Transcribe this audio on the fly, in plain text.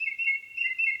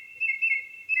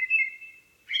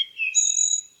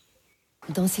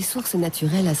Dans ces sources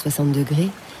naturelles à 60 degrés,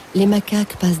 les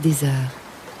macaques passent des heures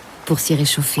pour s'y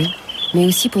réchauffer, mais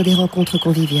aussi pour des rencontres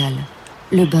conviviales.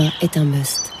 Le bain est un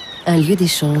must, un lieu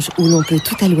d'échange où l'on peut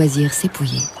tout à loisir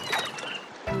s'épouiller.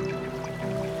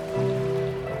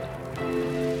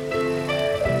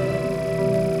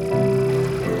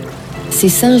 Ces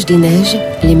singes des neiges,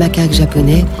 les macaques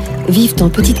japonais, vivent en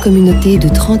petites communautés de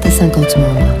 30 à 50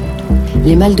 membres.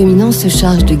 Les mâles dominants se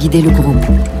chargent de guider le groupe,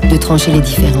 de trancher les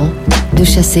différends, de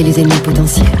chasser les ennemis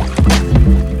potentiels.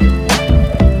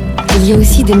 Il y a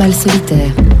aussi des mâles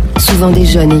solitaires, souvent des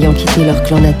jeunes ayant quitté leur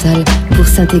clan natal pour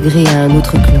s'intégrer à un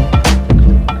autre clan.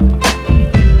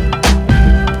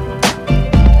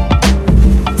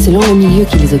 Selon le milieu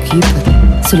qui les occupe,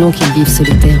 selon qu'ils vivent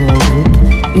solitaires ou en groupe,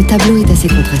 le tableau est assez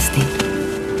contrasté.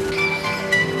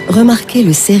 Remarquez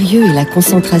le sérieux et la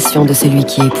concentration de celui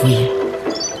qui épouille.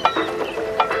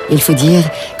 Il faut dire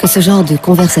que ce genre de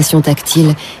conversation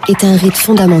tactile est un rite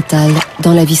fondamental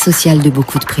dans la vie sociale de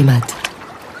beaucoup de primates.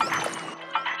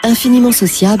 Infiniment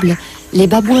sociables, les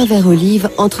babouins vert olive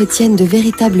entretiennent de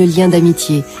véritables liens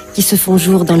d'amitié qui se font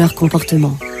jour dans leur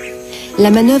comportement.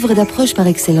 La manœuvre d'approche par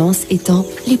excellence étant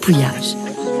l'épouillage.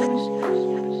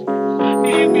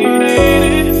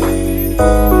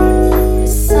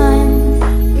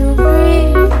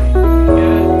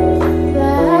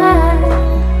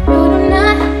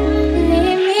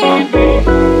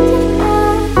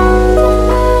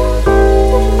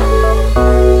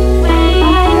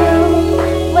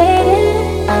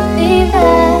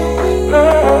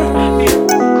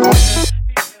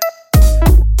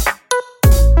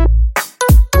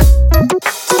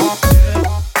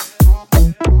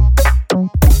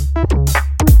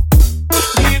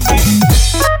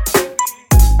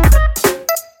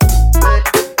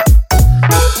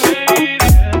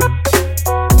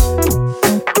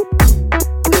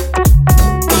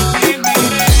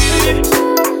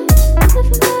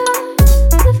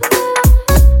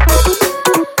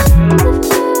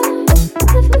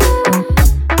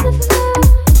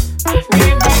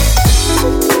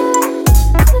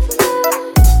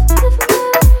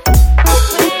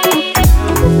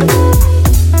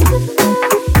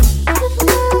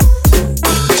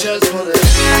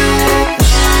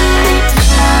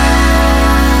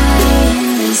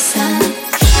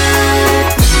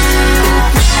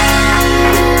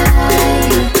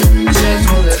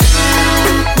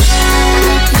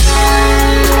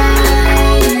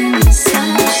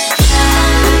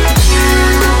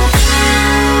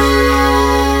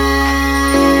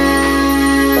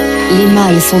 Les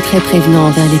mâles sont très prévenants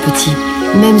envers les petits,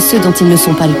 même ceux dont ils ne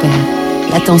sont pas le père.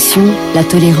 L'attention, la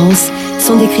tolérance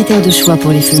sont des critères de choix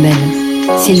pour les femelles.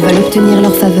 S'ils veulent obtenir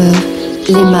leur faveur,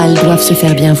 les mâles doivent se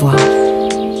faire bien voir.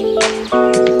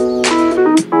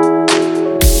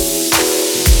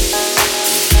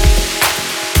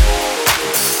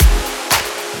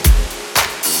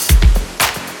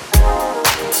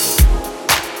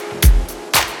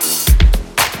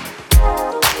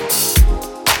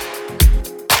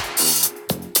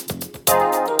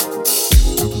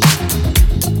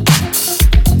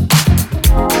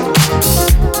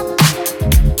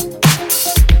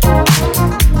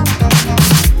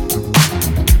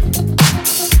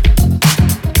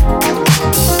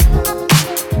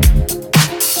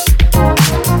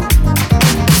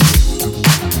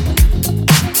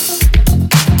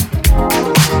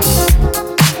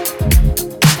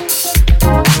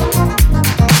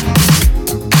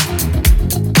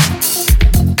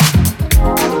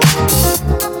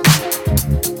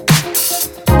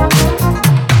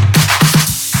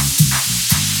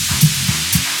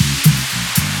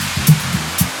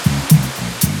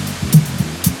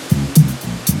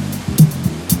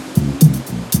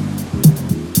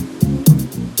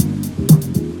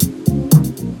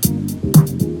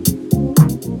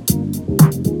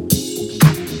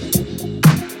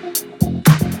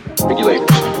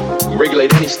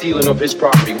 Regulate any stealing of his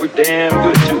property. We're damn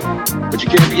good too. But you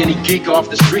can't be any geek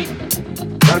off the street.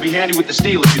 Gotta be handy with the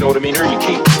steel, if you know what I mean. Earn your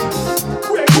keep.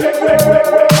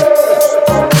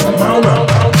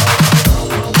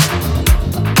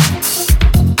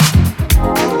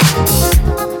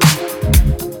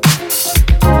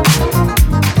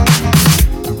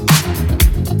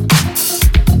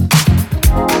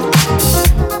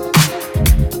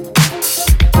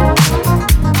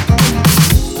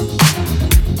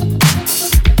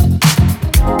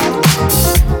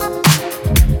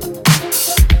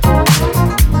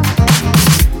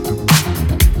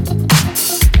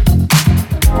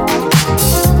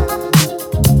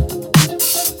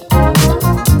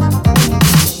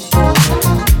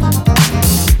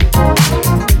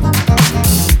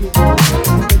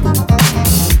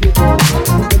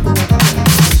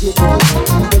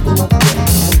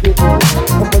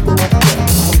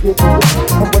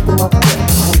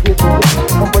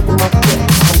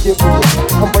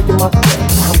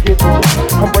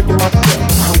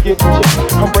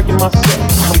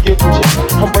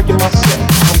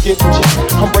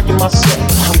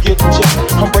 myself, I'm getting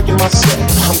jacked, I'm breaking myself,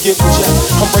 I'm getting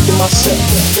jacked, I'm breaking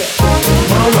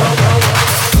myself.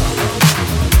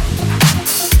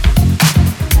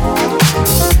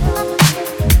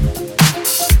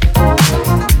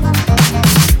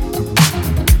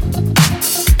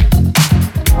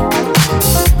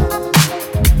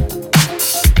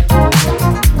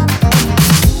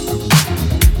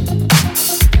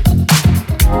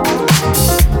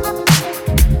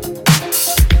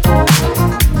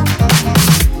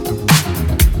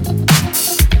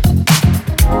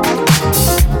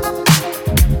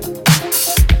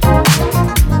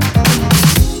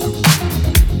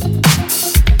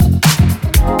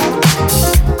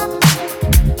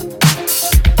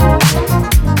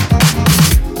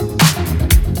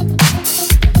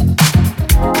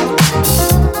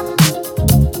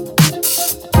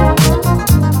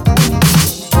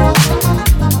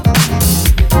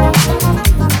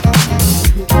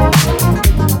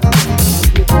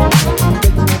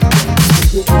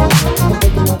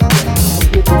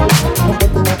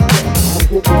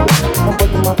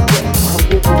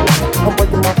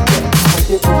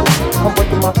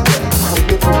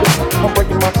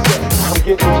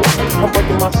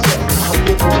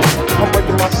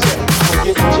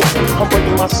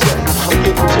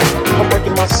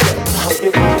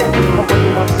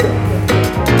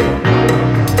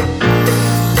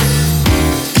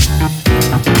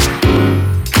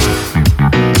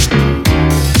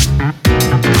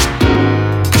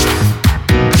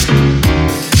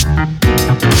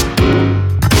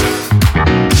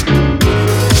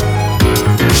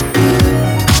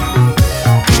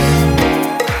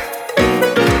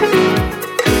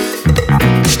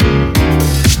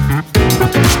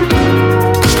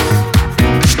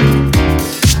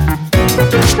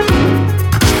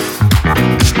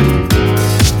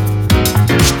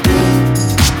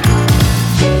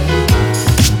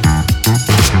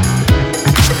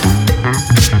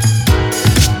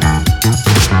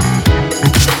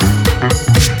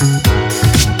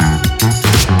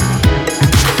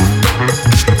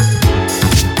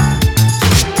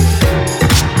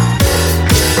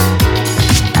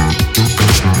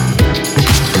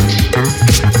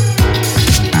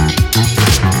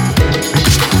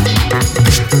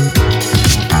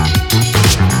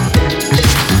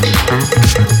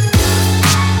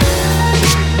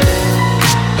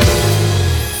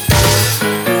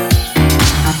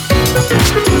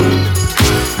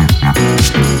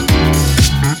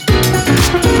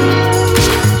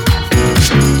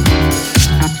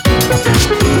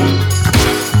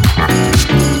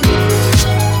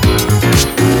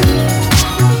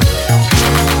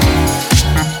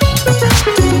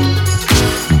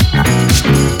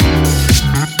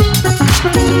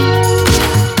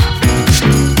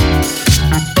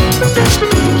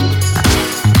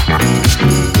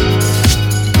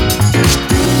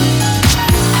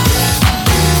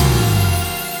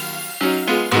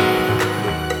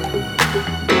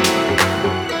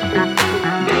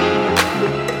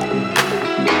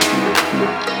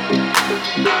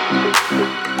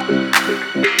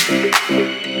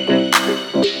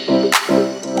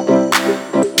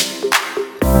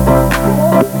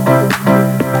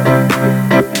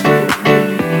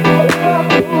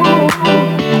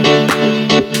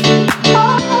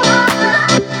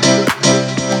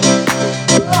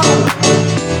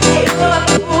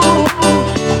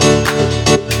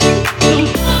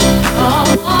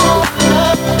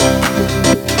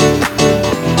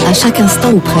 À chaque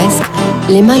instant ou presque,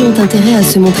 les mâles ont intérêt à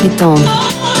se montrer tendres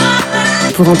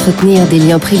pour entretenir des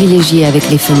liens privilégiés avec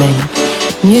les femelles.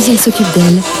 Mieux ils s'occupent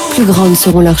d'elles, plus grandes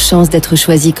seront leurs chances d'être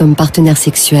choisies comme partenaires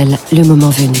sexuels le moment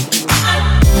venu.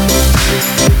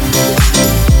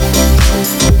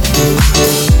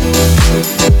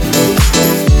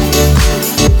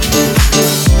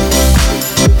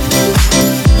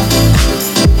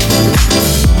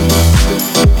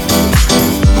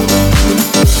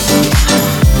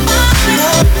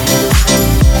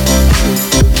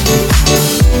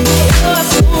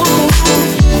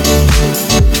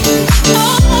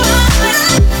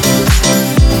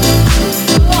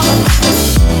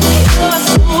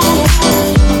 Oh,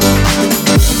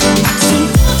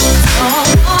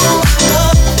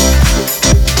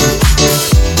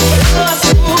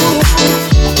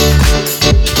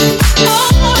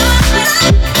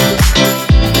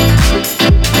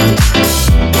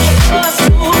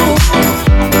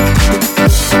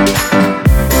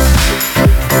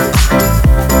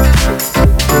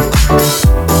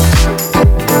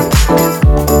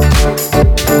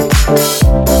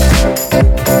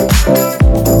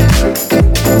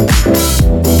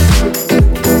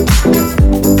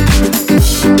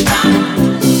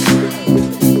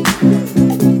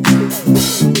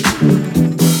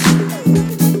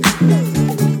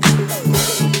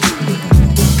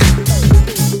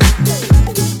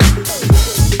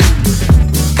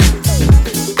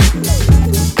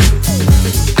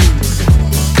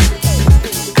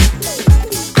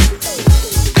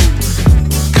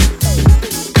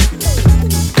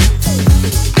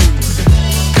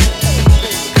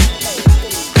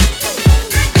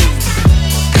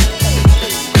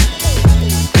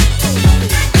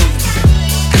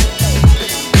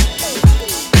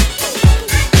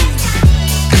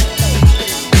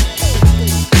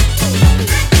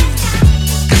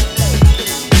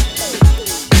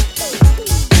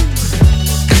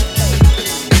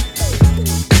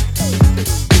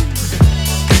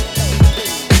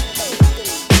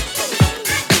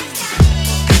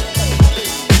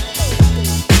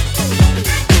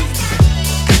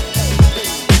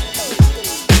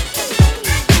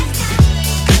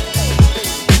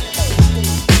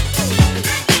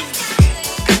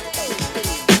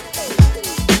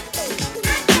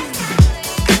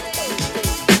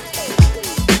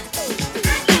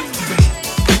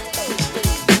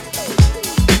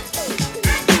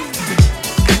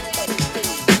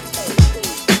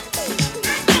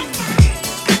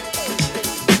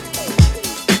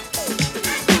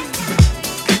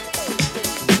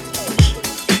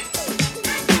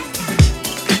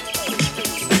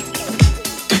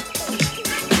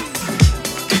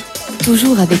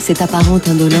 Toujours avec cette apparente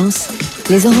indolence,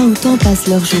 les orang-outans passent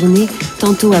leur journée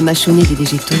tantôt à mâchonner des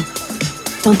végétaux,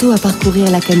 tantôt à parcourir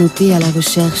la canopée à la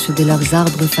recherche de leurs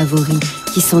arbres favoris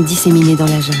qui sont disséminés dans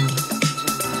la jungle.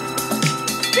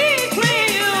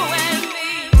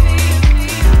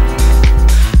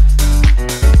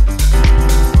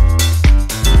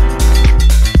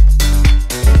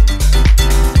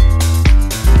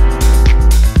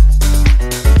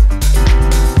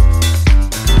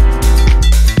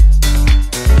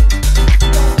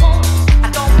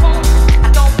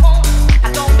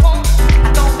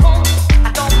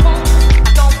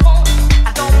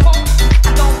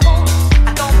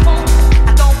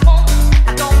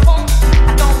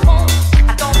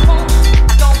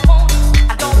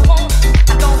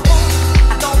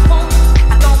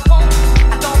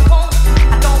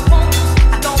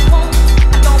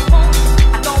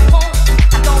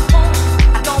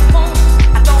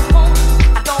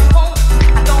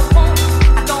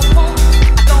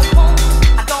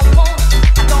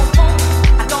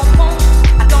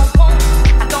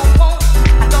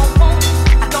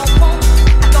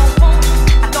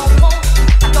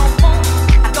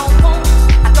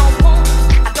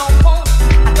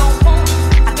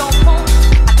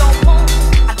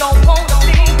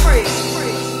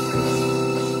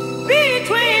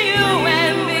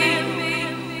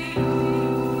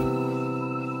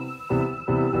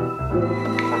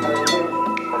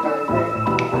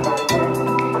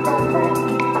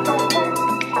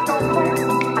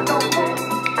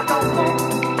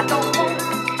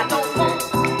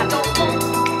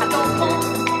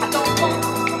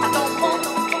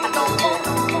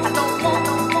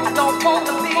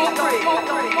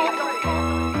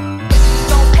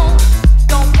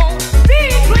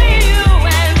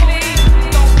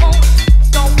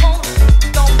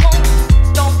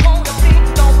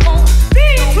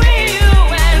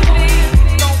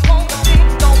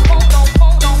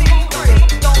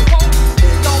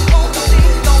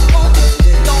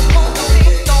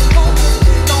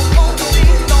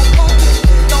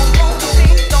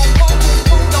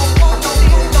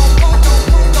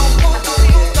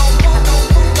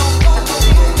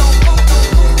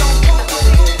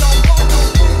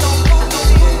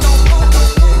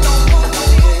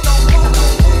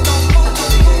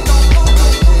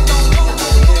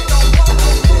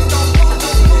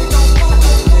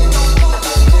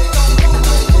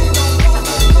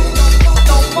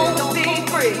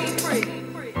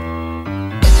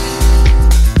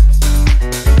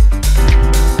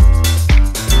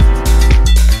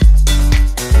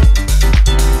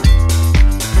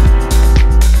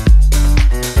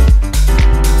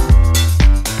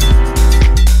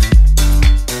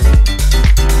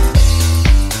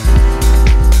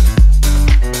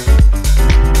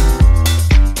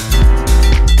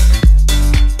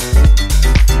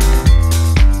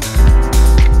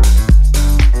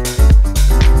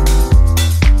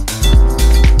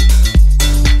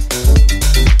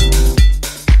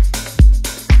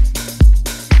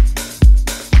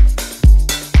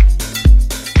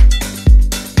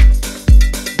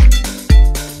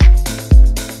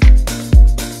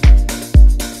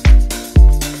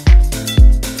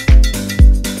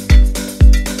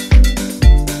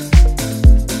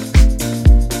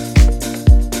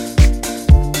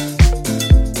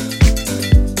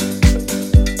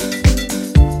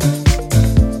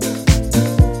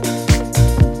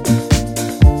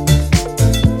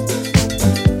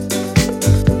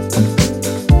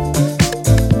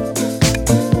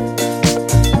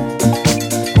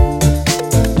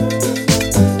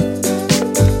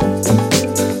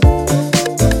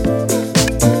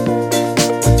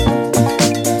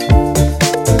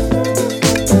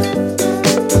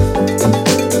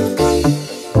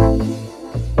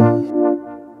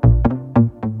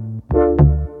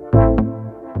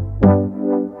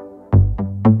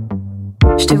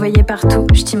 te voyais partout,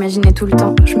 je t'imaginais tout le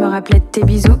temps. Je me rappelais de tes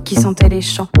bisous qui sentaient les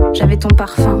champs. J'avais ton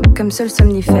parfum comme seul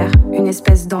somnifère, une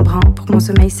espèce d'embrun pour que mon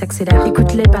sommeil s'accélère.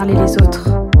 Écoute-les parler les autres,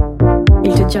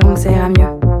 ils te diront que ça ira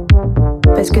mieux.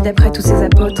 Parce que d'après tous ces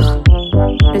apôtres,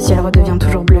 le ciel redevient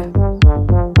toujours bleu.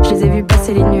 Je les ai vus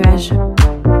passer les nuages,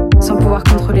 sans pouvoir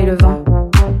contrôler le vent.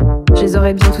 Je les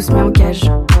aurais bien tous mis en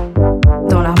cage,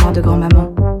 dans l'armoire de grand-maman.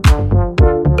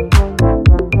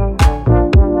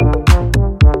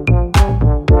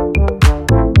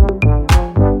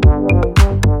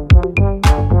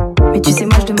 Mais tu sais,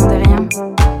 moi je demandais rien.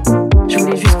 Je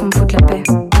voulais juste qu'on me foute la paix.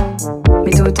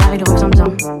 Mais tôt ou tard il revient bien.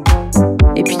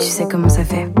 Et puis tu sais comment ça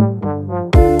fait.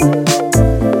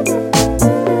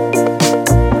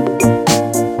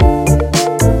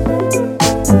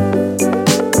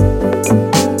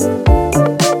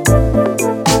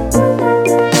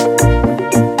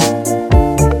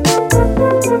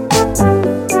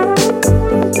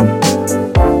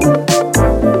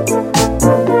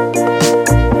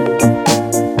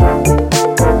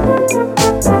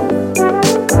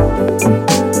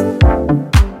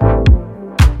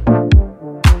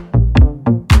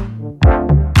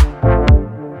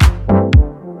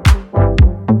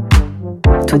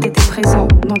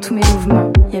 dans tous mes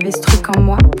mouvements. Y avait ce truc en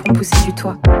moi pour me pousser du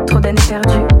toit. Trop d'années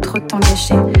perdues, trop de temps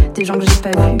gâché. Des gens que j'ai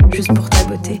pas vus, juste pour ta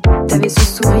beauté. T'avais ce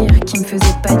sourire qui me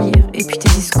faisait pâlir. Et puis tes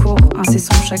discours,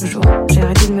 incessants chaque jour. J'ai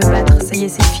arrêté de me battre, ça y est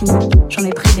c'est fini. J'en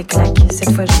ai pris des claques,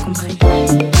 cette fois j'ai compris.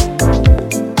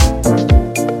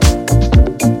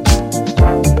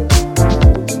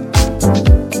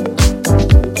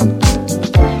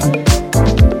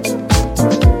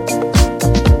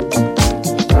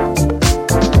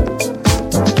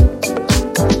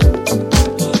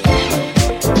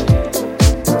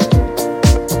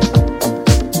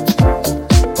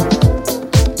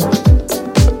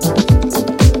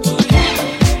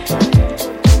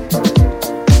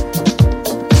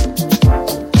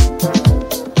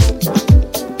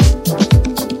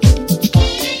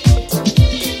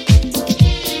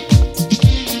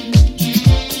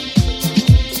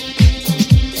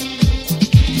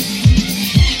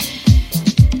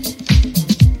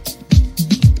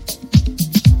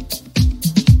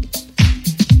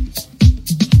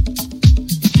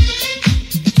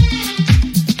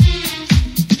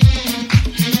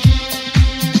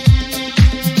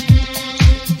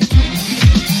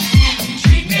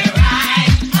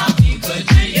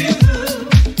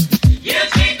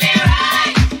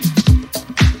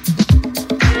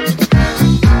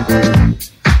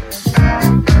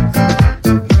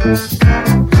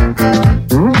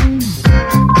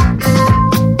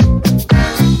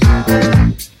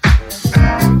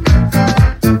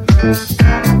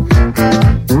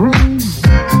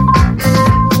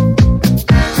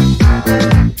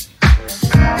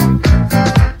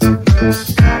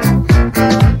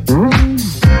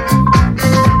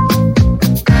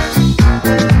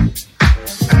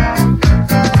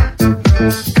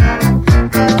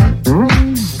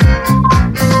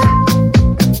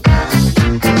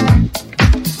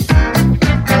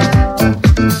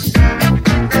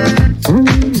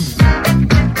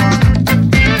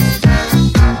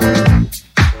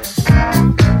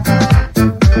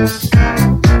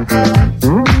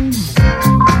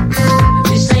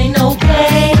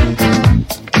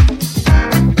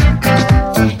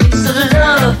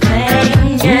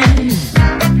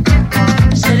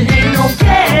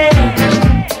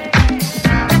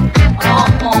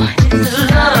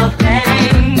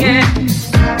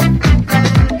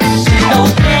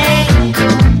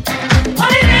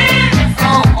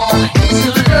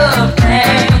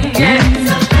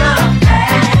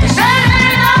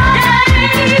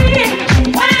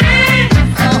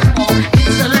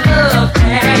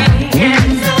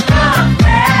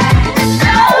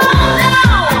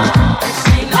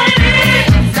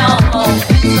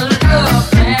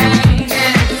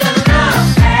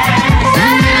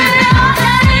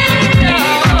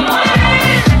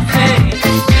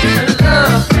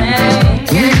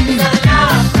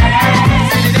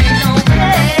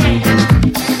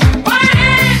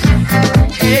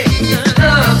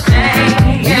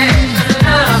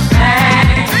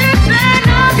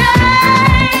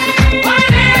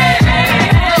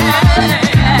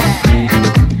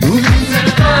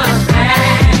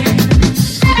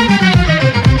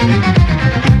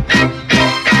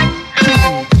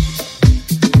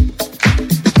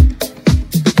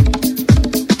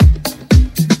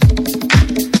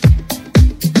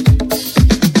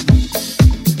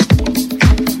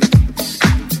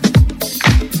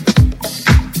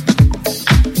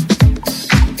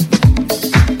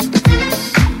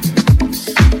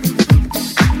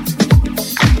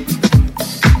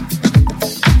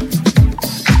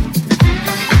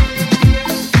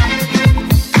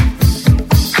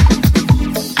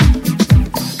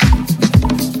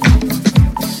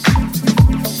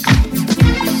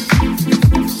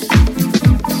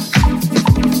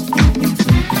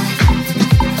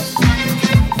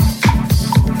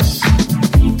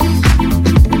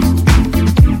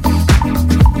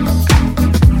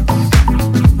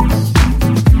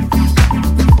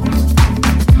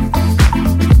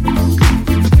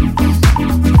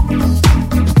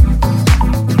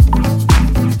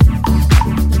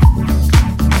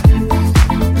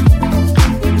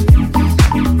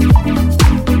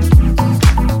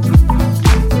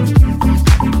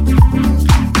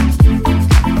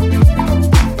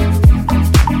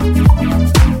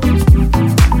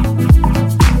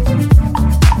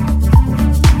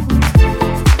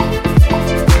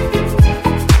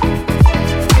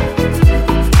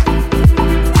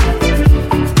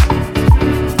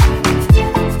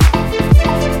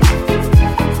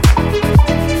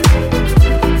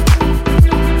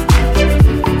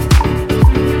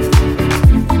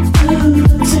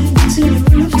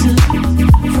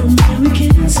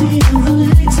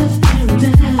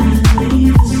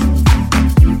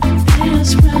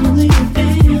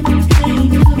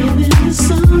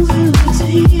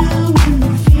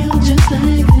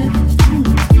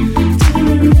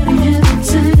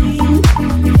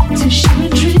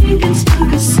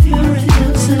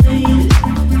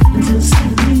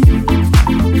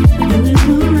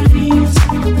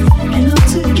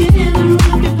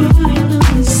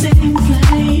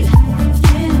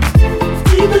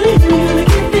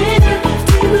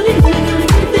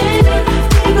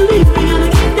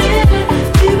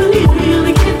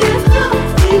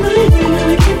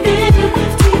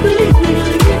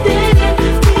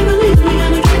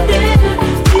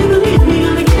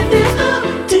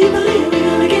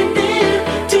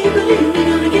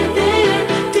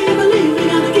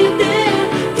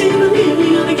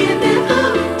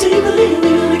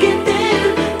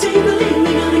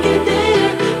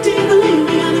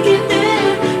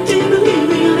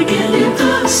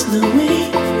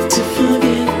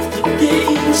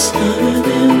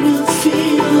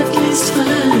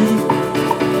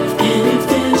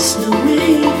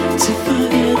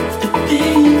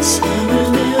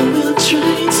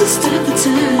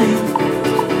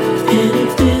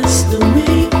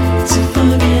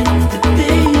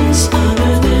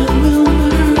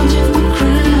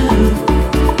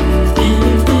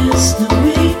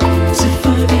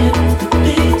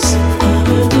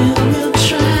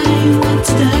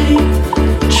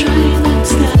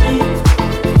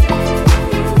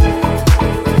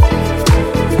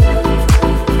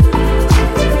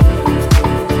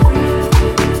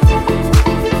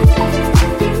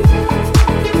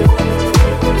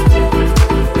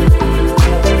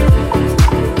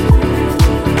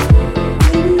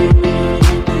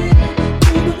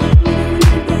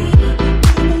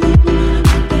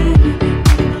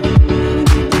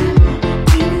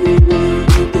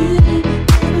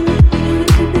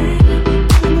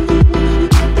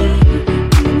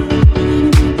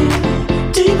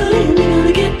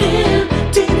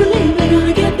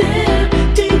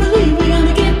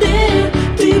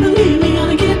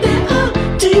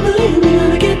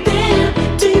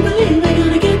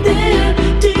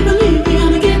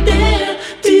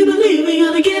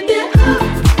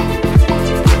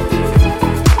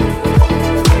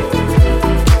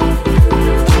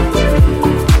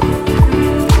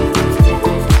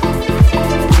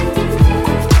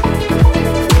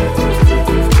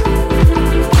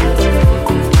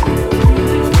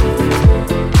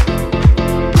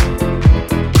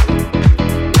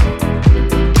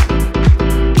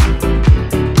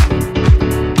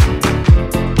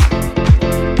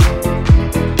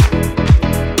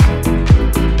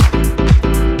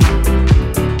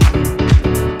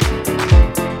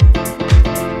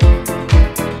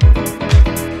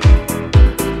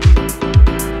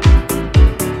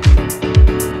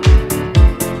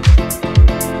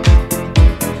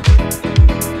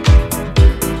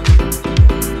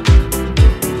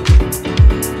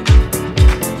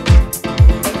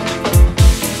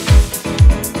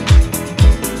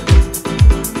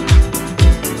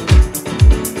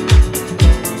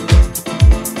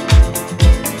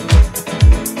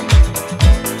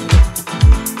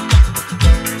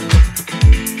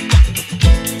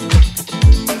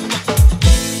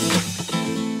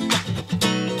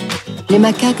 Les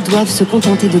macaques doivent se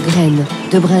contenter de graines,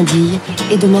 de brindilles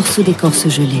et de morceaux d'écorce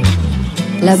gelée.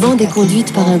 La bande est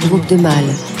conduite par un groupe de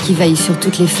mâles qui veillent sur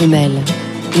toutes les femelles,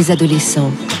 les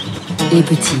adolescents, les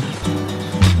petits.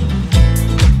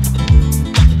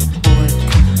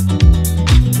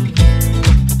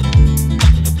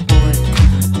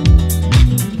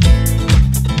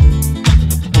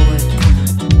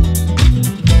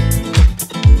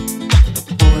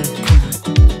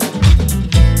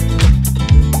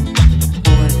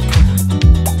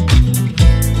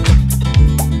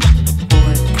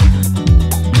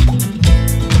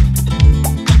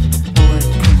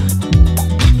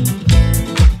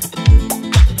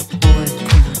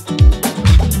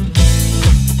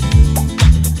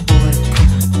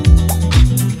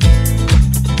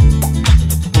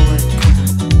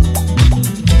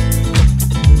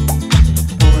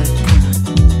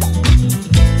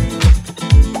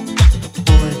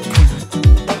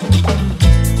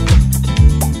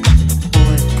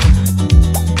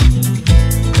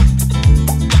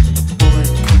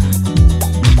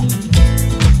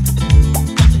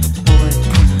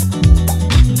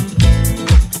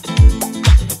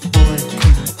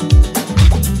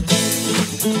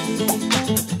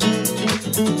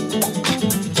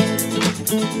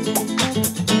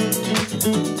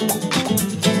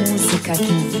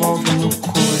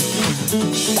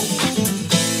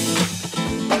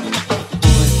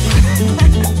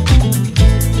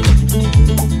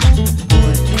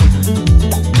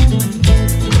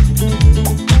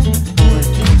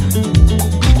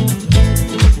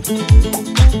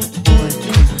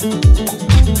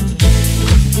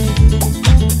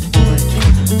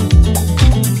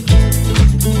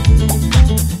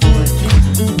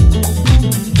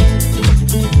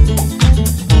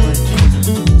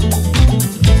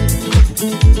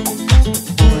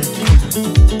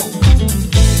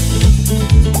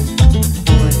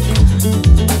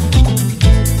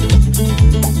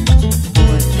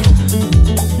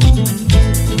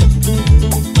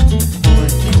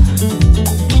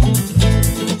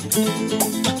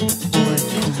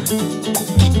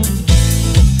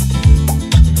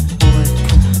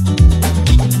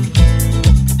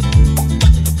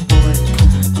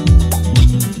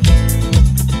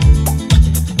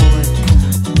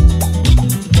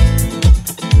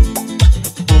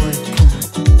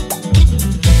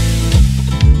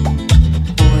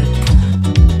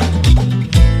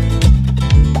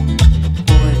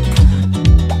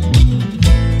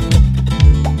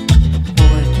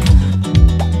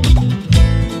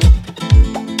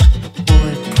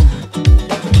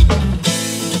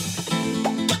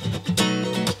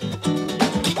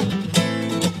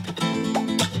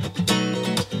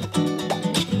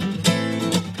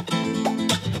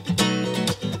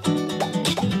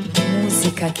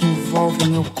 que envolve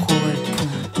meu corpo.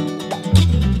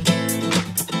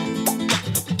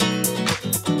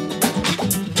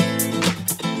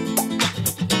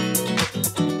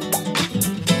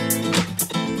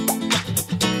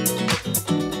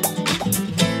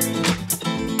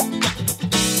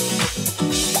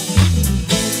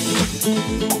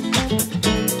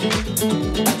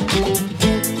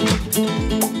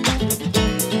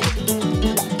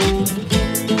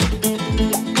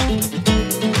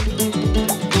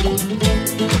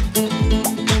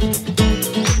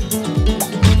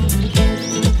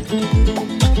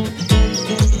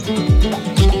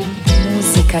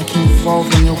 Que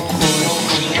envolve meu corpo.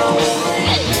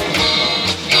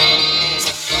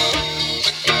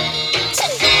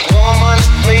 Woman,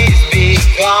 please be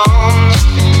gone.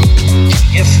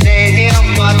 You stayed here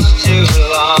much too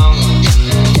long.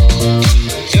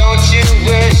 Don't you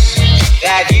wish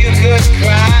that you could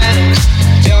cry?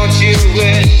 Don't you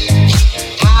wish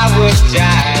I would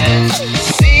die?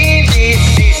 See these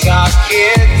seesaw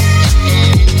kids,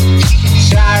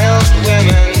 child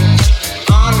women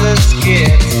on the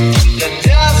skids. The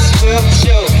dust will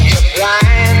choke you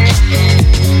blind.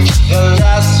 The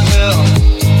lust will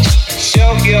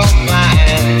choke your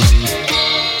mind.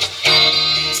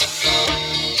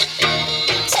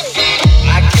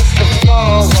 I kiss the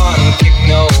floor, one kick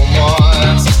no more.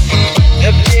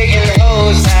 The pig and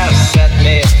hose have set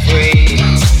me free.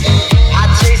 I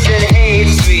tasted hate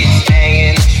sweets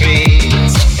hanging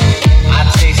trees.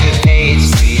 I tasted hate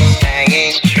sweets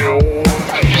hanging trees.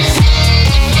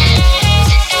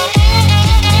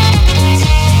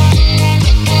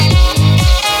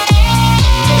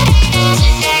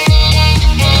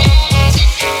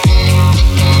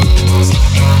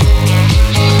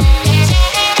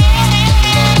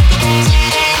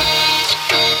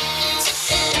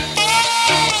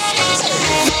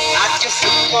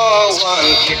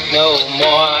 One kick no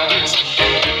more.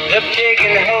 The pig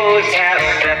and hose have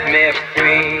set me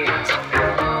free.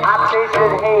 I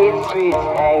tasted hate sweets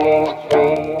hanging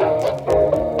trees.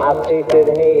 I tasted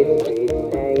hate sweets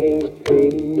hanging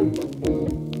trees.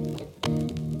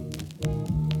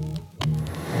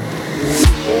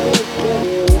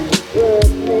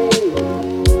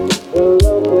 The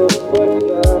local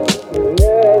butcher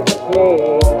nursed me.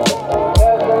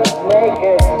 Peasants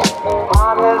naked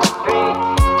on the street.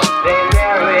 They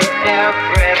marry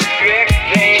every trick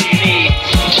they meet.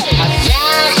 A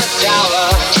dime, a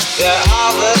dollar, they're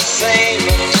all the same.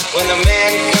 When the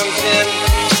man comes in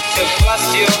to bust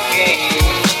your game,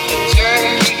 the turn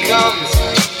becomes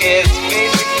his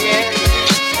basic grin.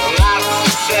 Lots to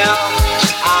sell,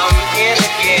 I'm in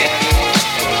again.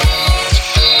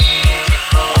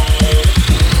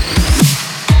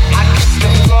 I kiss the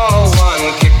floor, one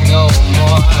kick no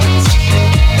more.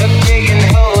 The pig and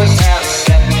hose have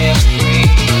set me free.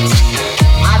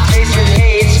 I tasted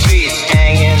hate streets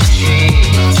hanging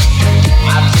trees.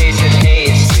 I tasted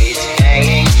hate streets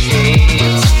hanging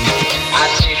trees. I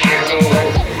tasted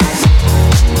hate.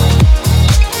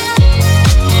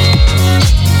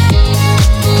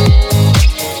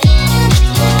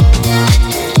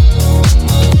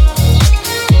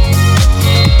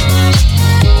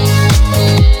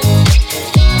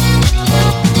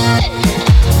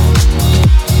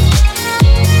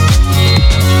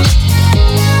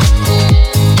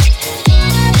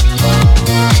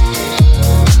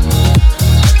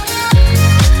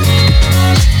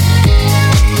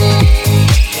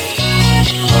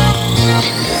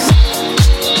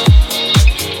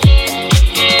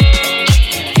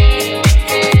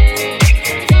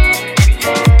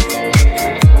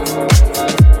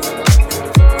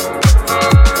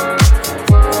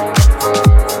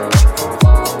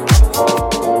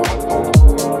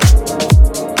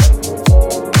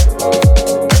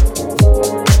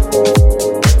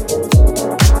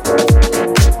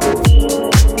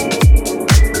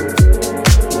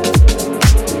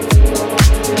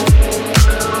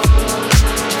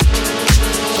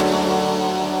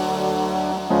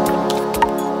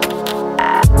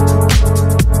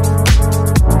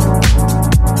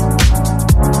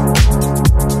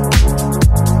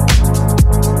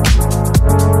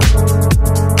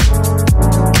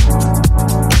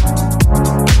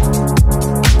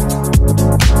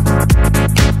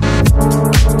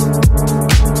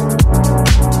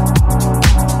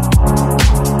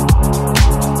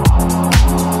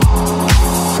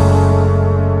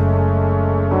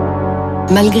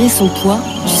 Malgré son poids,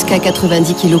 jusqu'à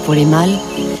 90 kg pour les mâles,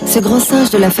 ce grand singe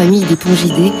de la famille des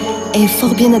pongidés est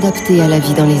fort bien adapté à la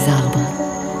vie dans les arbres.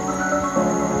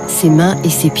 Ses mains et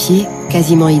ses pieds,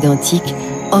 quasiment identiques,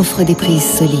 offrent des prises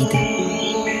solides.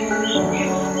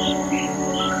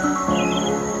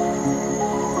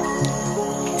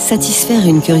 satisfaire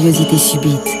une curiosité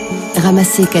subite,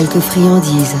 ramasser quelques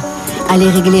friandises, aller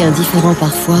régler un différend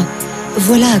parfois,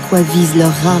 voilà à quoi visent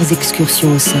leurs rares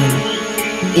excursions au sol.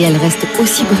 Et elles restent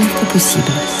aussi brèves que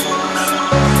possible.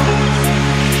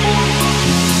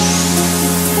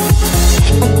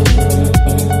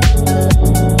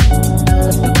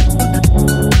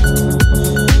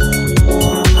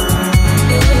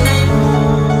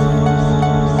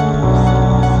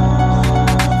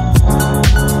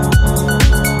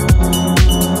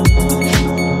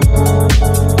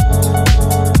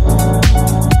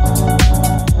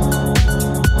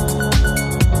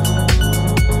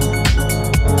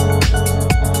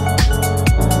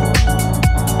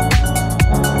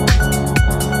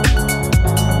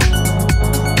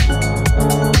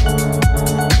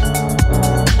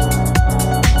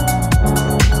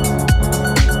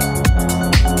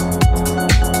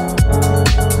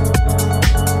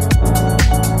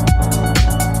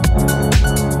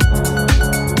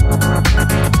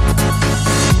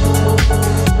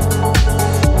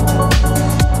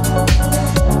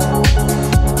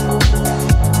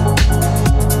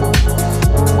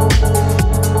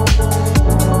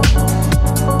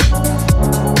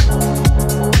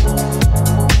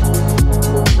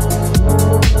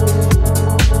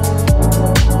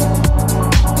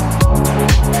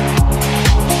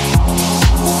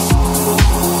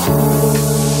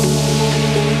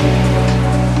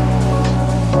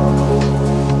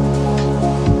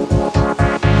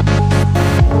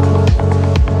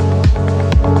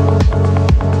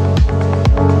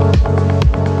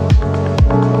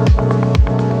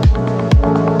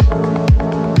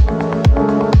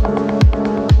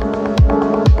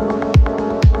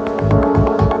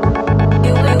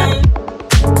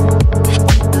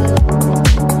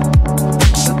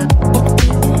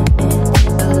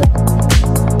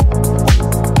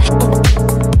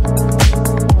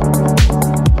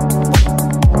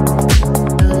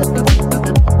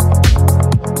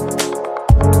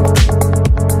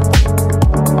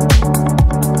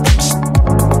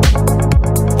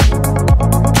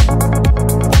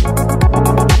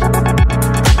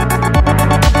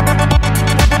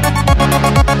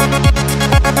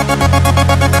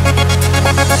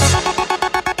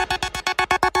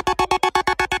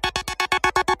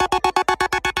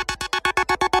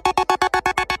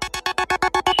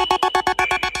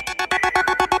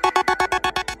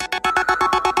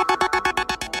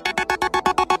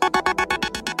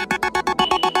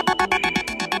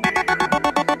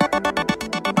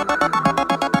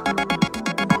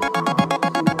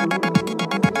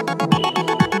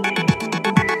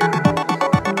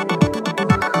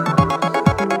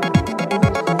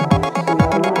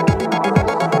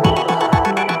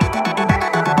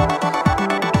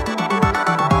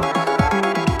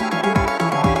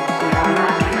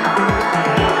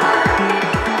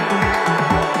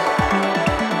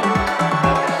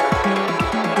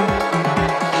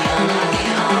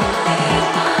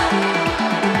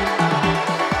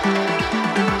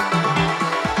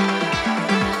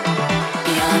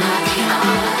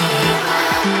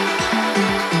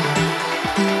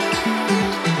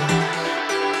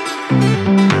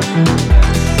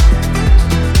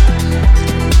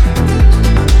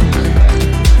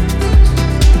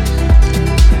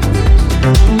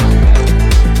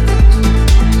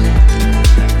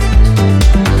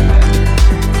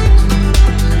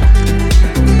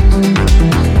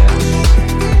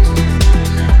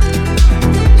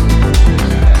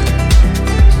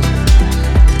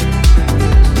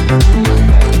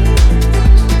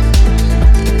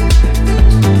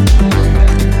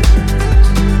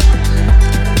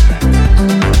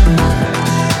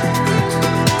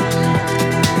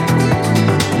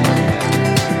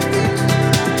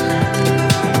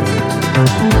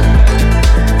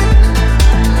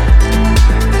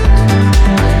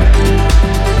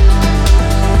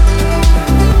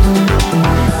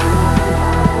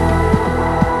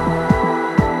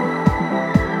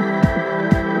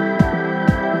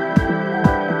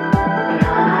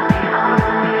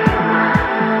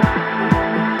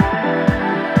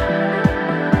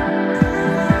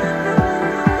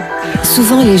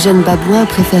 Souvent, les jeunes babouins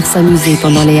préfèrent s'amuser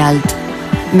pendant les haltes.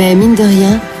 Mais mine de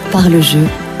rien, par le jeu,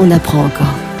 on apprend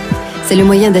encore. C'est le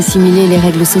moyen d'assimiler les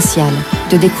règles sociales,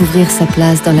 de découvrir sa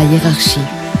place dans la hiérarchie,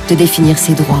 de définir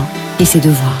ses droits et ses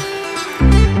devoirs.